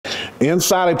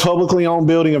inside a publicly owned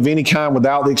building of any kind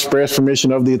without the express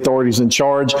permission of the authorities in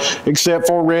charge, except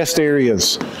for rest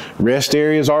areas. Rest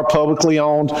areas are publicly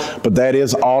owned, but that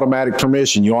is automatic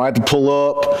permission. You don't have to pull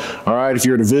up, all right? If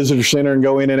you're at a visitor center and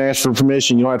go in and ask for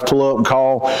permission, you don't have to pull up and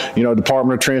call,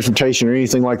 Department of Transportation or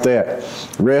anything like that.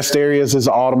 Rest areas is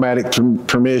automatic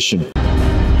permission.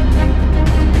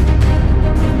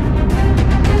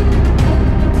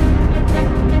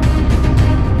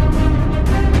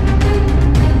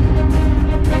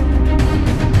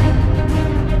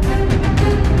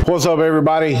 What's up,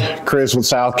 everybody? Chris with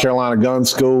South Carolina Gun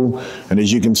School, and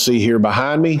as you can see here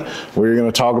behind me, we're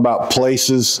going to talk about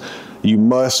places you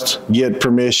must get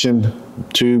permission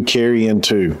to carry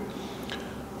into.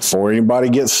 Before anybody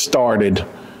gets started,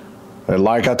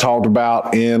 like I talked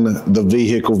about in the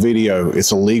vehicle video,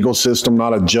 it's a legal system,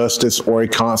 not a justice or a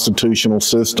constitutional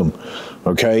system,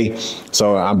 okay?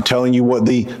 So I'm telling you what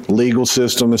the legal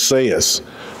system says.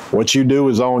 What you do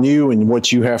is on you and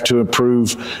what you have to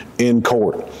approve in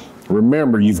court.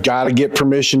 Remember, you've got to get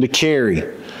permission to carry.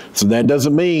 So that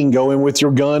doesn't mean go in with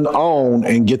your gun on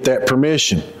and get that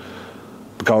permission,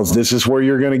 because this is where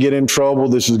you're going to get in trouble.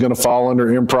 This is going to fall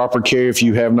under improper carry if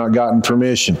you have not gotten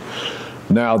permission.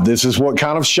 Now, this is what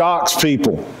kind of shocks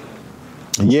people.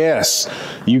 Yes,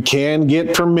 you can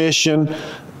get permission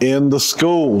in the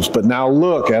schools, but now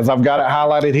look, as I've got it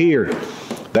highlighted here,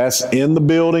 that's in the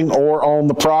building or on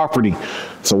the property.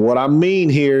 So what I mean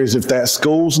here is if that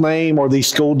school's name or the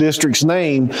school district's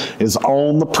name is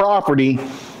on the property,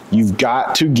 you've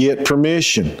got to get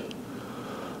permission.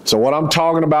 So what I'm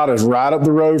talking about is right up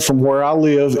the road from where I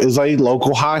live is a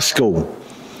local high school.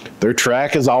 Their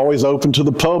track is always open to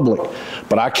the public,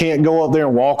 but I can't go up there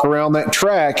and walk around that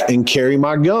track and carry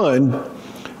my gun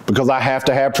because I have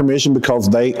to have permission because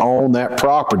they own that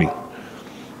property.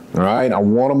 All right, I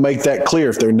want to make that clear.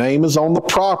 If their name is on the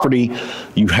property,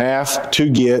 you have to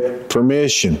get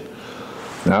permission.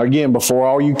 Now again, before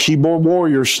all you keyboard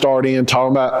warriors start in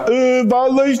talking about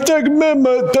violation Second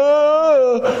Amendment,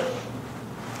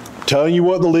 telling you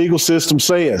what the legal system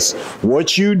says.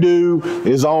 What you do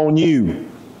is on you.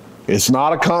 It's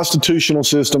not a constitutional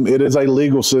system, it is a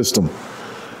legal system.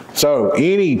 So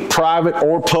any private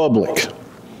or public,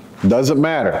 doesn't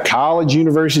matter. College,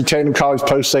 university, technical college,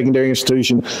 post-secondary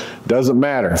institution, doesn't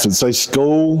matter. If it's a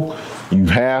school, you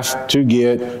have to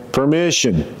get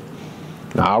permission.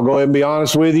 Now, I'll go ahead and be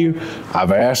honest with you.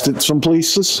 I've asked at some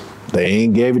places. They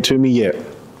ain't gave it to me yet.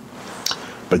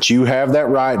 But you have that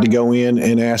right to go in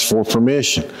and ask for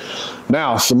permission.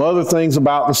 Now, some other things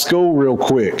about the school real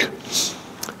quick.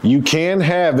 You can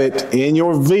have it in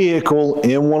your vehicle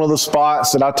in one of the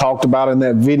spots that I talked about in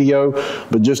that video,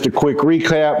 but just a quick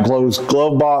recap: closed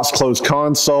glove box, closed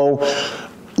console,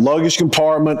 luggage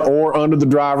compartment, or under the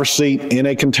driver's seat in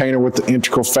a container with the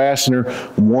integral fastener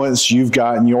once you've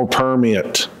gotten your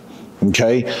permit.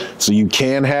 Okay, so you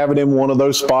can have it in one of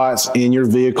those spots in your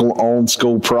vehicle on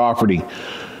school property.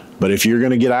 But if you're going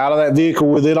to get out of that vehicle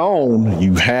with it on,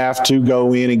 you have to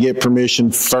go in and get permission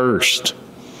first.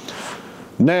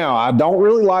 Now, I don't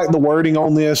really like the wording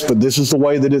on this, but this is the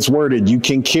way that it's worded. You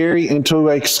can carry into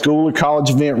a school or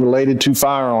college event related to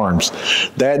firearms.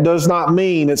 That does not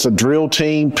mean it's a drill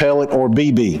team, pellet, or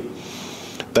BB.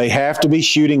 They have to be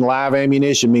shooting live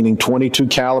ammunition, meaning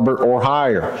 .22 caliber or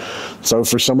higher. So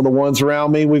for some of the ones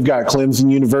around me, we've got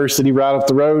Clemson University right up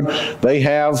the road. They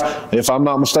have, if I'm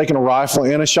not mistaken, a rifle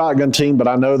and a shotgun team, but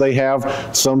I know they have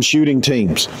some shooting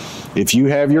teams. If you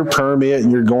have your permit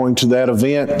and you're going to that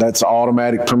event, that's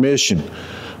automatic permission.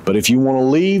 But if you want to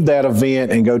leave that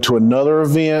event and go to another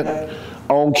event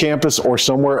on campus or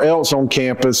somewhere else on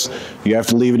campus, you have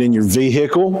to leave it in your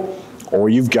vehicle or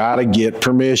you've got to get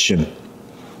permission.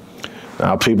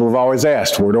 Now, people have always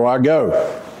asked, where do I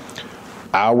go?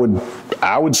 I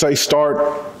would say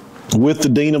start with the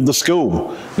dean of the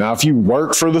school. Now, if you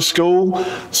work for the school,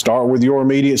 start with your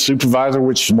immediate supervisor,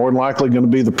 which is more than likely going to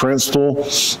be the principal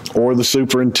or the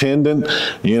superintendent.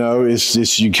 You know, it's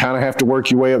just, you kind of have to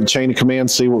work your way up the chain of command,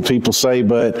 see what people say,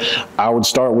 but I would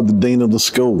start with the dean of the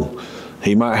school.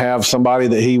 He might have somebody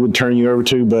that he would turn you over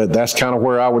to, but that's kind of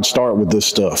where I would start with this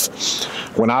stuff.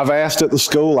 When I've asked at the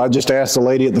school, I just asked the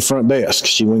lady at the front desk.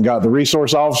 She went and got the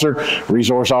resource officer.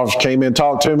 Resource officer came in,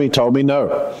 talked to me, told me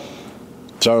no.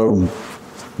 So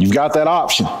you've got that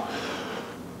option.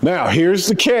 Now, here's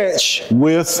the catch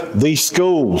with these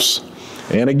schools.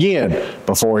 And again,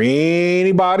 before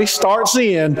anybody starts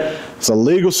in, it's a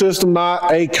legal system, not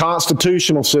a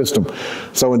constitutional system.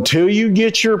 So until you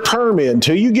get your permit,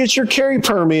 until you get your carry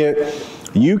permit,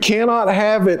 you cannot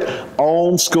have it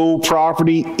on school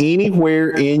property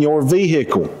anywhere in your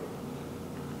vehicle.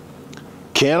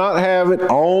 cannot have it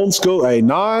on school. A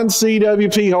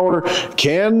non-CWP holder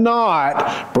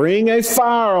cannot bring a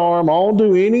firearm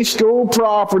onto any school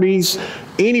properties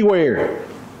anywhere.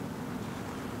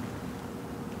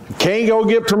 Can't go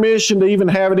get permission to even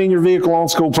have it in your vehicle on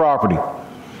school property.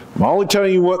 I'm only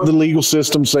telling you what the legal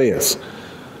system says.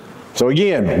 So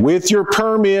again, with your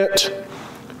permit,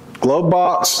 glove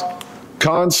box,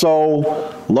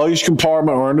 console, luggage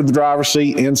compartment, or under the driver's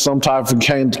seat in some type of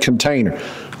container.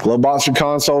 Glove box or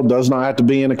console does not have to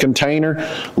be in a container.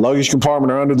 Luggage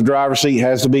compartment or under the driver's seat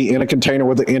has to be in a container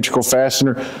with an integral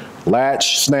fastener,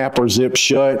 latch, snap, or zip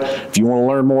shut. If you want to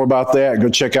learn more about that, go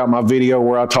check out my video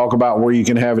where I talk about where you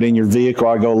can have it in your vehicle.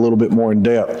 I go a little bit more in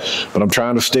depth, but I'm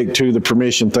trying to stick to the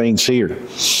permission things here.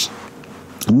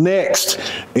 Next,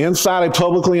 inside a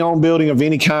publicly owned building of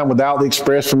any kind without the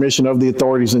express permission of the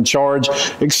authorities in charge,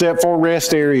 except for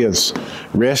rest areas.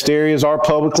 Rest areas are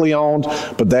publicly owned,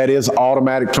 but that is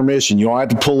automatic permission. You don't have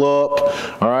to pull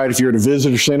up, all right, if you're at a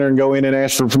visitor center and go in and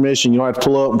ask for permission, you don't have to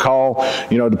pull up and call,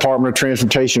 Department of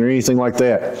Transportation or anything like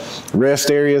that.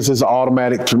 Rest areas is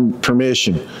automatic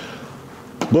permission.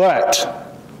 But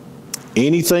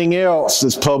anything else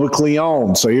is publicly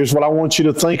owned. So here's what I want you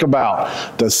to think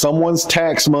about. Does someone's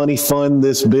tax money fund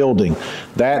this building?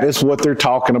 That is what they're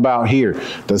talking about here.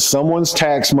 Does someone's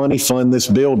tax money fund this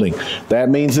building? That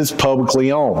means it's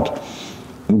publicly owned.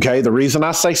 Okay, the reason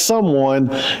I say someone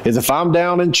is if I'm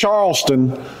down in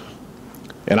Charleston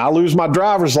and I lose my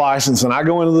driver's license and I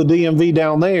go into the DMV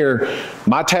down there,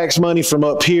 my tax money from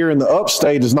up here in the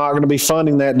upstate is not going to be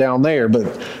funding that down there,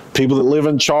 but people that live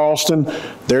in Charleston,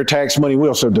 their tax money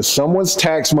will. So does someone's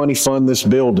tax money fund this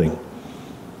building?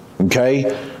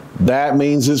 Okay, that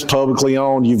means it's publicly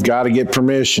owned. You've got to get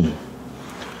permission.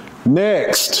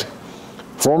 Next,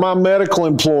 for my medical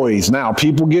employees. Now,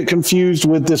 people get confused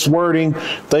with this wording,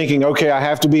 thinking, okay, I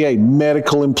have to be a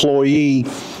medical employee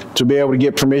to be able to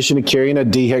get permission to carry in a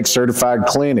DHEC certified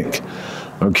clinic.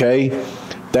 Okay,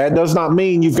 that does not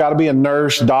mean you've got to be a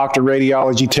nurse, doctor,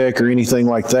 radiology tech, or anything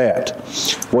like that.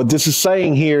 What this is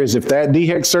saying here is if that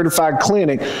DHEC certified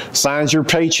clinic signs your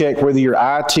paycheck, whether you're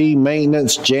IT,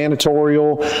 maintenance,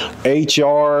 janitorial,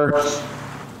 HR,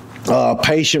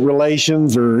 patient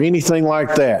relations, or anything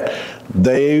like that,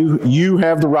 you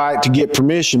have the right to get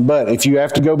permission. But if you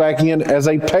have to go back in as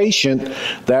a patient,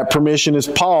 that permission is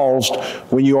paused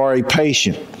when you are a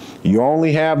patient. You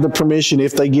only have the permission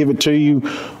if they give it to you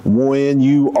when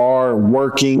you are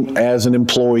working as an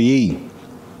employee.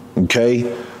 Okay?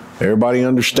 Everybody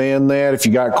understand that? If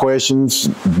you got questions,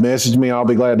 message me. I'll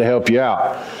be glad to help you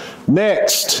out.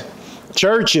 Next,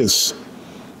 churches.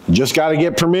 Just got to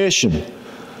get permission.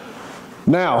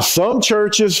 Now, some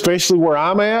churches, especially where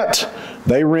I'm at,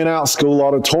 they rent out school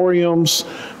auditoriums,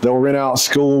 they'll rent out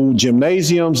school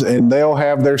gymnasiums, and they'll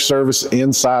have their service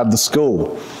inside the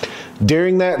school.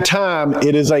 During that time,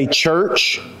 it is a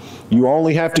church. You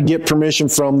only have to get permission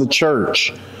from the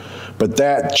church. But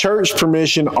that church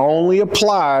permission only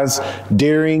applies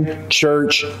during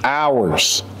church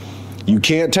hours. You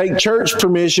can't take church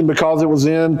permission because it was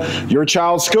in your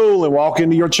child's school and walk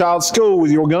into your child's school with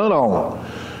your gun on.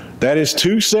 That is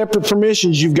two separate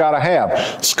permissions you've got to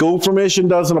have. School permission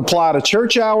doesn't apply to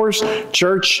church hours.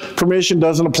 Church permission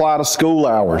doesn't apply to school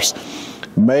hours.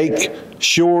 Make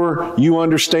sure you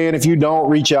understand. If you don't,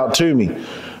 reach out to me.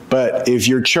 But if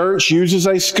your church uses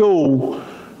a school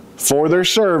for their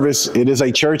service, it is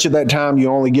a church at that time. You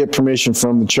only get permission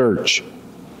from the church.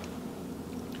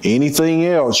 Anything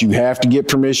else, you have to get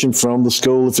permission from the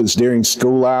school if it's during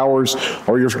school hours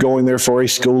or you're going there for a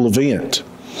school event.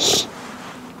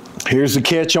 Here's the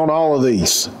catch on all of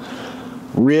these.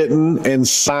 Written and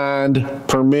signed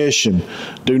permission.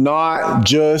 Do not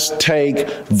just take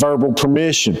verbal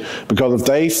permission, because if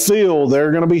they feel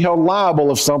they're going to be held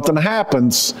liable if something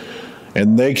happens,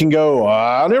 and they can go,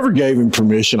 I never gave him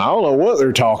permission, I don't know what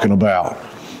they're talking about.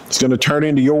 It's going to turn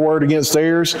into your word against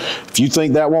theirs. If you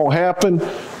think that won't happen,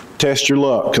 test your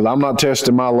luck, because I'm not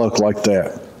testing my luck like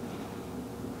that.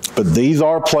 But these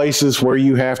are places where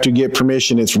you have to get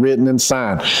permission. It's written and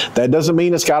signed. That doesn't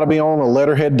mean it's got to be on a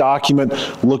letterhead document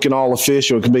looking all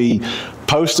official. It could be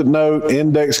Post-it note,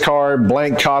 index card,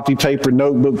 blank copy paper,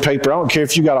 notebook paper. I don't care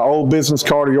if you got an old business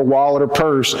card or your wallet or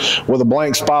purse with a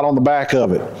blank spot on the back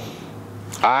of it.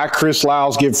 I, Chris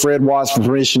Lyles, give Fred Watts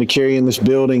permission to carry in this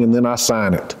building, and then I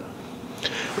sign it.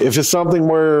 If it's something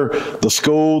where the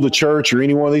school, the church, or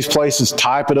any one of these places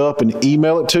type it up and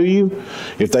email it to you,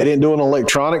 if they didn't do an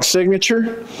electronic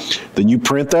signature, then you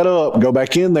print that up, go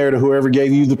back in there to whoever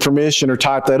gave you the permission or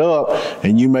type that up,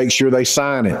 and you make sure they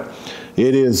sign it.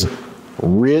 It is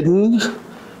written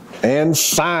and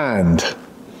signed.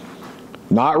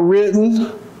 Not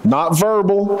written, Not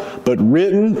verbal, but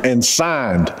written and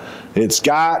signed. It's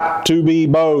got to be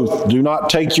both. Do not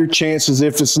take your chances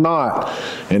if it's not.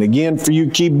 And again, for you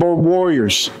keyboard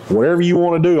warriors, whatever you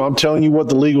want to do, I'm telling you what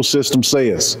the legal system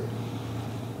says.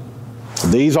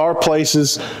 These are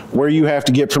places where you have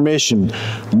to get permission.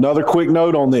 Another quick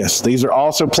note on this. These are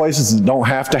also places that don't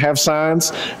have to have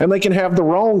signs, and they can have the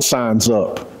wrong signs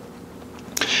up.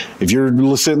 If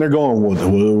you're sitting there going,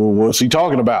 what's he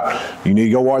talking about? You need to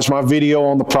go watch my video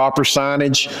on the proper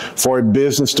signage for a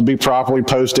business to be properly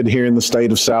posted here in the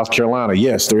state of South Carolina.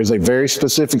 Yes, there is a very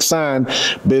specific sign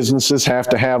businesses have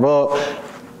to have up.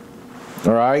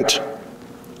 All right?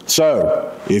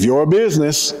 So, if you're a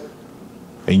business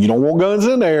and you don't want guns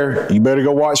in there, you better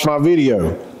go watch my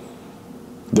video.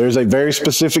 There's a very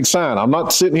specific sign. I'm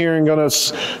not sitting here and going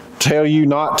to tell you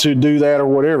not to do that or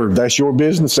whatever. That's your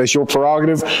business. That's your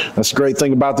prerogative. That's the great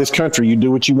thing about this country. You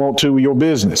do what you want to with your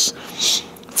business.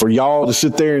 For y'all to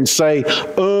sit there and say,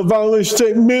 violence,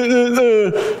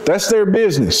 that's their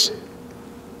business.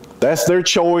 That's their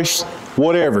choice,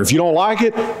 whatever. If you don't like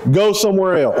it, go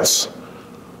somewhere else.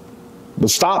 But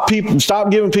stop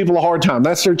giving people a hard time.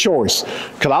 That's their choice.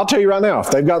 Because I'll tell you right now,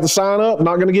 if they've got the sign up,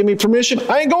 not going to give me permission,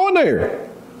 I ain't going there.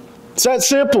 It's that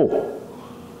simple.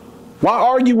 Why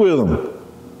argue with them?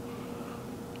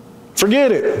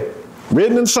 Forget it.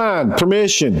 Written and signed,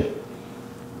 permission.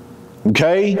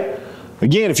 Okay?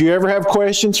 Again, if you ever have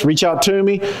questions, reach out to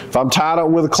me. If I'm tied up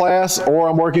with a class or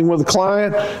I'm working with a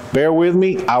client, bear with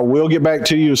me. I will get back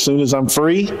to you as soon as I'm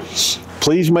free.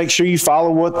 Please make sure you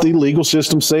follow what the legal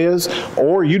system says,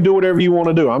 or you do whatever you want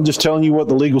to do. I'm just telling you what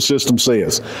the legal system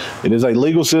says. It is a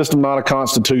legal system, not a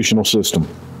constitutional system.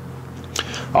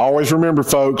 Always remember,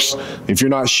 folks, if you're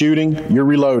not shooting, you're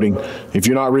reloading. If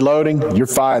you're not reloading, you're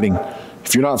fighting.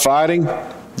 If you're not fighting,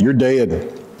 you're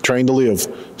dead. Train to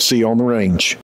live. See you on the range.